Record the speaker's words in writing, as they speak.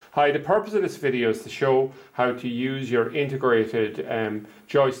Hi, the purpose of this video is to show how to use your integrated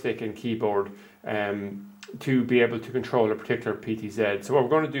joystick and keyboard to be able to control a particular PTZ. So what we're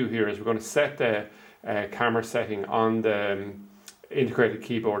going to do here is we're going to set the camera setting on the integrated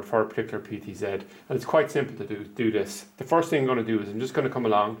keyboard for a particular PTZ, and it's quite simple to do this. The first thing I'm going to do is I'm just going to come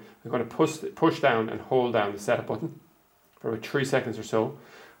along, I'm going to push down and hold down the setup button for about 3 seconds or so.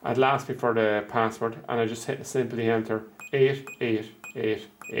 It'll ask me for the password, and I just simply enter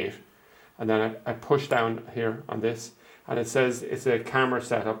 8888, and then I push down here on this, and it says it's a camera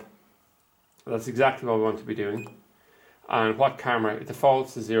setup. That's exactly what we want to be doing. And what camera? It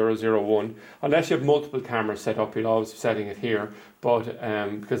defaults to 001. Unless you have multiple cameras set up, you'll always be setting it here, but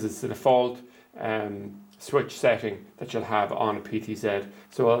because it's the default switch setting that you'll have on a PTZ.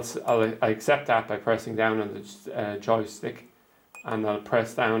 So I'll accept that by pressing down on the joystick, and I'll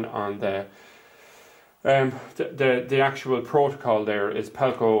press down on the actual protocol there is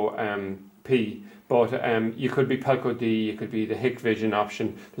Pelco P, but you could be Pelco D, you could be the Hikvision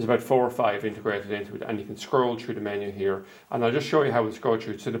option. There's about 4 or 5 integrated into it, and you can scroll through the menu here, and I'll just show you how we scroll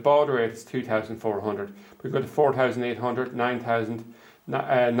through. So the baud rate is 2,400. We've got 4,800, 9,000,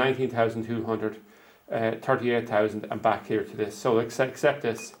 19,200, 38,000, and back here to this. So accept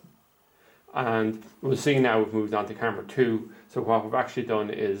this, and we'll see now we've moved on to camera 2. So what we've actually done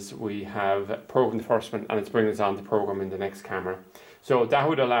is we have programmed the first one, and it's bringing us on to program in the next camera. So that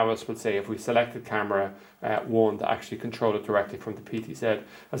would allow us, we'll say, if we selected camera 1, to actually control it directly from the PTZ,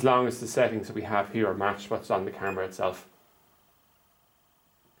 as long as the settings that we have here match what's on the camera itself.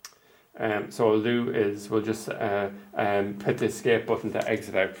 So what we'll do is we'll just hit the escape button to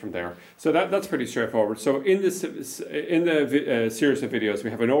exit out from there. So that's pretty straightforward. So in the series of videos,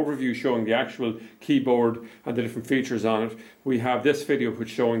 we have an overview showing the actual keyboard and the different features on it. We have this video which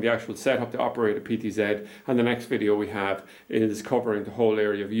showing the actual setup to operate a PTZ, and the next video we have is covering the whole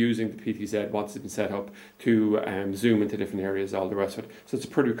area of using the PTZ once it's been set up to zoom into different areas, all the rest of it. So it's a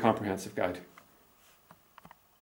pretty comprehensive guide.